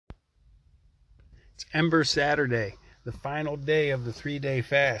It's Ember Saturday, the final day of the 3-day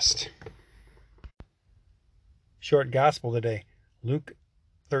fast. Short gospel today, Luke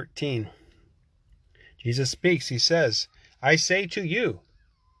 13. Jesus speaks, he says, I say to you,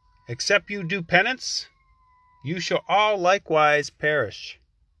 except you do penance, you shall all likewise perish.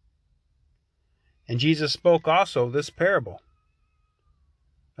 And Jesus spoke also this parable.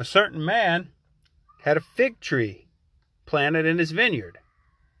 A certain man had a fig tree planted in his vineyard,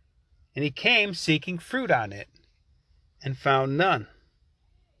 and he came seeking fruit on it, and found none.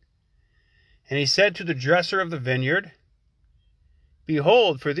 And he said to the dresser of the vineyard,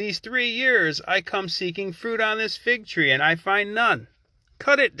 Behold, for these 3 years I come seeking fruit on this fig tree, and I find none.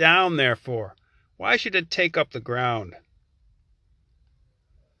 Cut it down, therefore. Why should it take up the ground?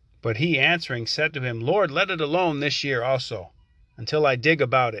 But he answering said to him, Lord, let it alone this year also, until I dig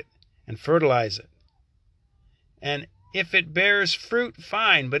about it, and fertilize it. And if it bears fruit,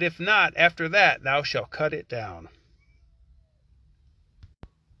 fine, but if not, after that thou shalt cut it down.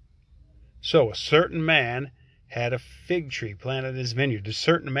 So a certain man had a fig tree planted in his vineyard. The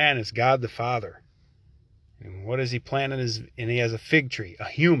certain man is God the Father. And what is he planted? And he has a fig tree,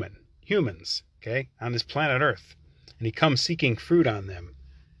 humans, okay, on this planet Earth. And he comes seeking fruit on them.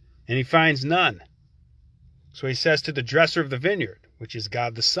 And he finds none. So he says to the dresser of the vineyard, which is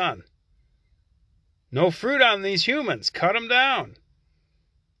God the Son, no fruit on these humans, cut them down.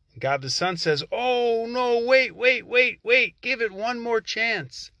 And God the Son says, oh, no, wait, give it one more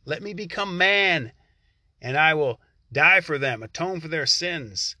chance. Let me become man, and I will die for them, atone for their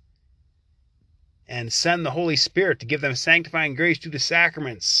sins, and send the Holy Spirit to give them sanctifying grace through the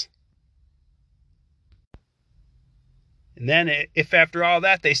sacraments. And then if after all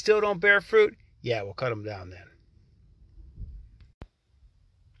that they still don't bear fruit, yeah, we'll cut them down then.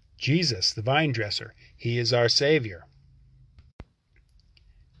 Jesus, the vine dresser, he is our Savior.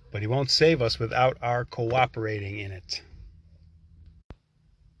 But he won't save us without our cooperating in it.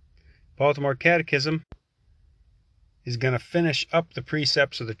 Baltimore Catechism is going to finish up the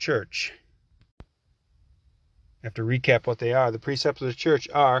precepts of the church. I have to recap what they are. The precepts of the church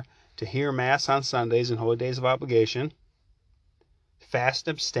are to hear Mass on Sundays and holy days of obligation, fast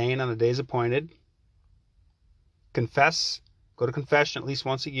and abstain on the days appointed, confess, go to confession at least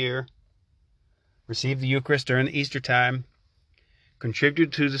once a year, receive the Eucharist during the Easter time,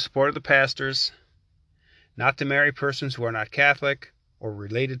 contribute to the support of the pastors, not to marry persons who are not Catholic or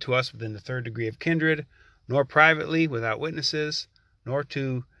related to us within the 3rd degree of kindred, nor privately without witnesses, nor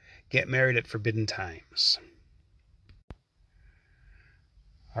to get married at forbidden times.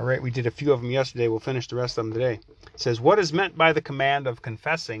 All right, we did a few of them yesterday. We'll finish the rest of them today. It says, what is meant by the command of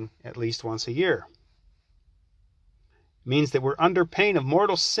confessing at least once a year? It means that we're under pain of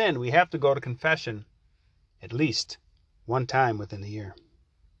mortal sin. We have to go to confession at least one time within the year.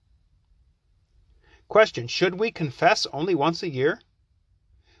 Question, should we confess only once a year?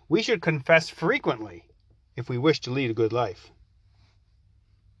 We should confess frequently if we wish to lead a good life.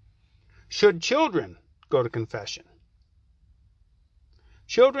 Should children go to confession?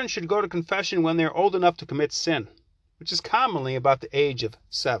 Children should go to confession when they're old enough to commit sin, which is commonly about the age of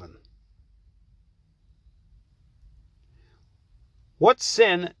 7. What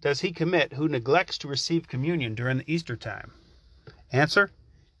sin does he commit who neglects to receive communion during the Easter time? Answer,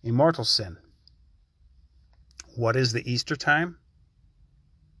 a mortal sin. What is the Easter time?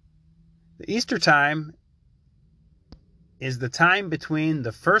 The Easter time is the time between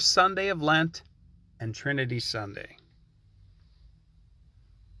the first Sunday of Lent and Trinity Sunday.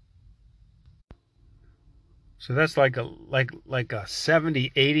 So that's like a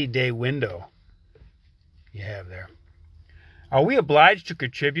 70, 80-day window you have there. Are we obliged to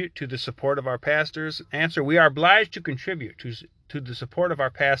contribute to the support of our pastors? Answer, we are obliged to contribute to the support of our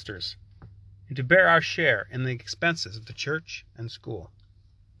pastors and to bear our share in the expenses of the church and school.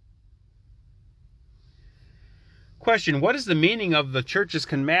 Question, what is the meaning of the church's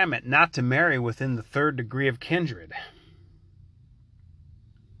commandment not to marry within the 3rd degree of kindred?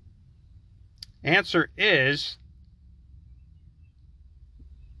 Answer is,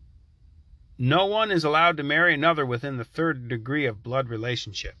 no one is allowed to marry another within the 3rd degree of blood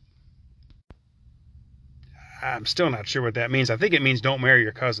relationship. I'm still not sure what that means. I think it means don't marry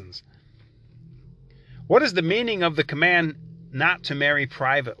your cousins. What is the meaning of the command not to marry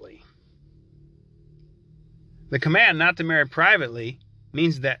privately? The command not to marry privately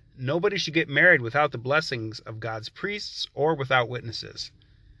means that nobody should get married without the blessings of God's priests or without witnesses.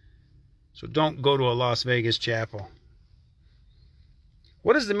 So don't go to a Las Vegas chapel.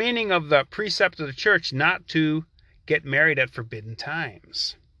 What is the meaning of the precept of the church not to get married at forbidden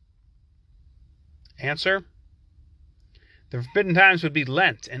times? Answer, the forbidden times would be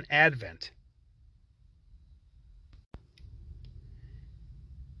Lent and Advent.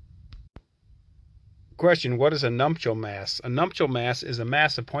 Question, what is a nuptial mass? A nuptial mass is a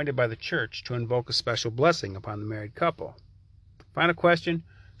mass appointed by the church to invoke a special blessing upon the married couple. Final question,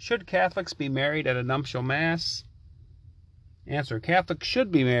 should Catholics be married at a nuptial mass? Answer, Catholics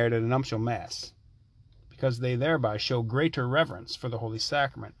should be married at a nuptial mass because they thereby show greater reverence for the Holy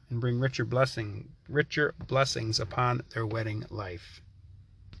Sacrament and bring richer blessings upon their wedding life.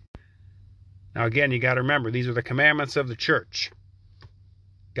 Now again, you got to remember, these are the commandments of the church.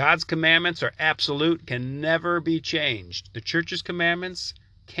 God's commandments are absolute, can never be changed. The church's commandments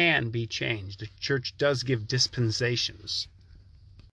can be changed. The church does give dispensations.